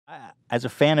As a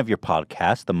fan of your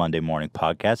podcast, the Monday Morning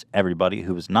Podcast, everybody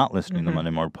who is not listening to the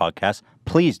Monday Morning Podcast,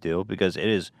 please do, because it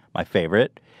is my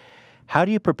favorite. How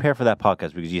do you prepare for that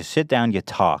podcast? Because you sit down, you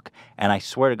talk, and I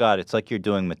swear to God, it's like you're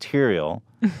doing material,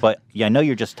 but I know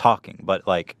you're just talking, but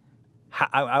like,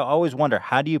 I always wonder,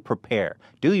 how do you prepare?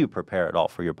 Do you prepare at all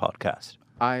for your podcast?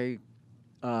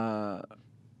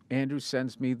 Andrew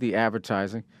sends me the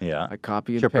advertising. Yeah. I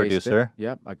copy and Your paste producer. it.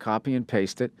 Yep, I copy and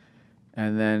paste it.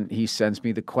 And then he sends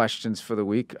me the questions for the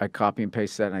week. I copy and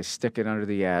paste that, and I stick it under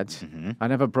the ads. I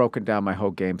never broken down my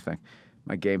whole game thing,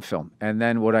 my game film. And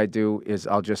then what I do is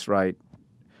I'll just write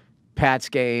Pat's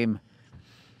game,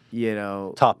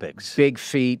 topics, big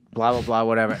feet, blah, blah, blah,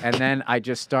 whatever. And then I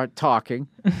just start talking.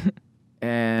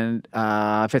 And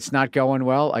if it's not going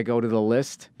well, I go to the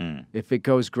list. If it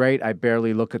goes great, I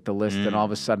barely look at the list. And all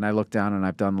of a sudden I look down and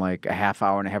I've done like a half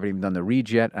hour and I haven't even done the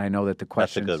reads yet. And I know that the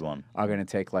questions That's a good one. are going to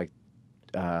take like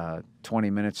 20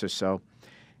 minutes or so.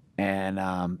 And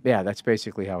yeah, that's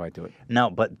basically how I do it. Now,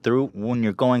 but when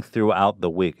you're going throughout the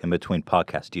week in between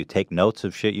podcasts, do you take notes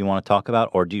of shit you want to talk about?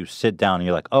 Or do you sit down and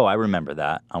you're like, oh, I remember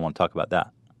that. I want to talk about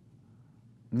that.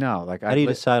 No. How do you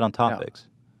decide on topics? No.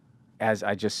 As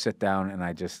I just sit down and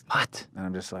I just... What? And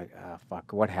I'm just like, oh,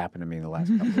 fuck, what happened to me in the last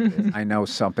couple of days? I know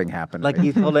something happened to Like me.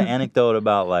 you told an anecdote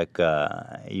about like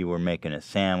you were making a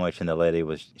sandwich and the lady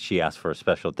she asked for a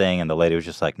special thing and the lady was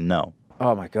just like, no.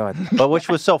 Oh, my God. But which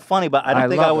was so funny, but I don't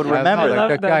think I would remember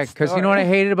that guy. Because you know what I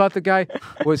hated about the guy?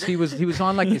 Was he was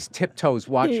on like his tiptoes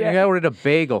watching. He ordered a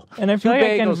bagel. And I feel like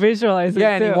I can visualize it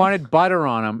Yeah, and too. he wanted butter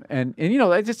on him. And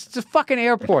it's a fucking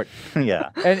airport. Yeah.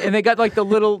 And they got like the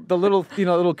little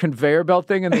little conveyor belt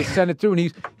thing and they sent it through.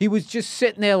 And he was just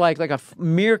sitting there like a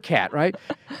meerkat, right?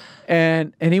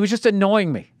 And he was just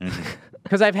annoying me.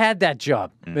 Because I've had that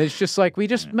job. It's just like we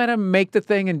just met him, make the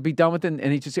thing, and be done with it.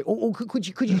 And he just say, "Oh, could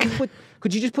you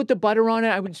just put the butter on it?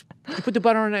 I would just put the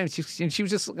butter on it." And she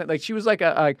was just like she was like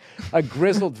a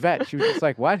grizzled vet. She was just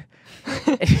like, "What?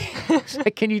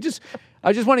 Like, can you just?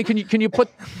 I just want to. Can you put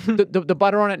the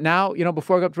butter on it now?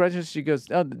 Before I go up to register." She goes,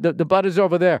 "Oh, the butter's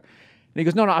over there." And he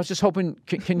goes, "No. I was just hoping.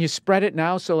 Can you spread it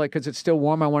now? So like, because it's still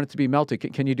warm, I want it to be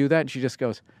melted. Can you do that?" And she just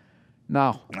goes,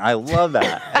 "No." I love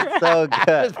that. It's so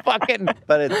good. It's fucking.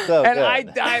 But it's so and good. I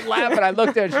died laughing. I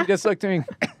looked at her. She just looked at me,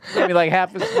 gave me like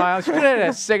half a smile. She had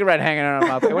a cigarette hanging out of her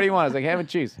mouth. Like, what do you want? I was like, ham and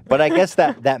cheese. But I guess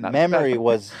that memory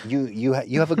was you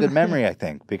have a good memory, I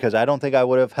think, because I don't think I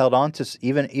would have held on to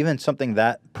even something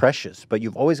that precious. But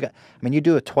you've always got. I mean, you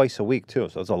do it twice a week too,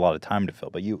 so it's a lot of time to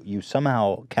fill. But you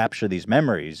somehow capture these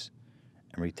memories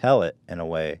and retell it in a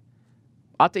way.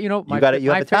 I'll tell you, my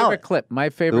favorite clip on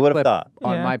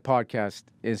my podcast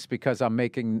is because I'm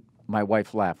making my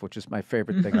wife laugh, which is my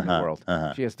favorite thing in the world.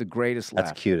 She has the greatest laugh.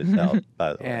 That's cute as hell,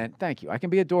 by the way. And thank you. I can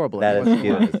be adorable. That is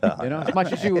cute as hell. As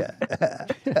much as you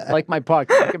like my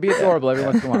podcast, I can be adorable every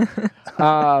once in a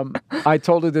while. I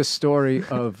told her this story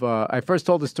of, I first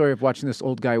told the story of watching this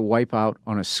old guy wipe out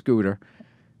on a scooter,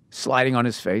 sliding on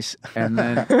his face. And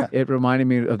then it reminded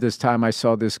me of this time I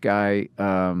saw this guy,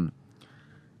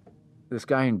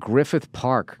 in Griffith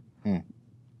Park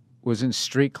was in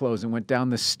street clothes and went down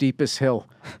the steepest hill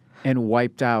and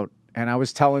wiped out. And I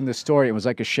was telling the story. It was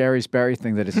like a Sherry's Berry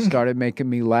thing that it started making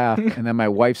me laugh. And then my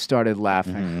wife started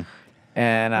laughing.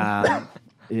 And,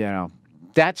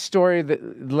 that story,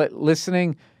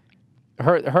 listening,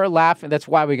 her laughing, that's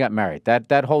why we got married.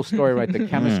 That whole story, right? The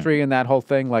chemistry and that whole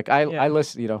thing. Like I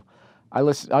listen,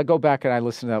 I go back and I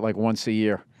listen to that like once a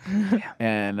year.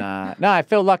 And no, I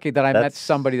feel lucky that I met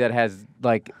somebody that has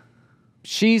like,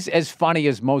 she's as funny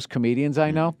as most comedians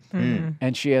I know,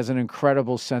 and she has an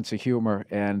incredible sense of humor.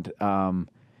 And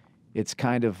it's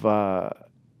kind of,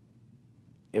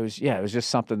 it was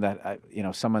just something that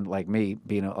someone like me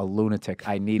being a lunatic,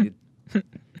 I needed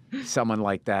someone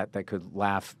like that could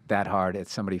laugh that hard at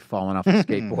somebody falling off a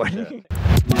skateboard.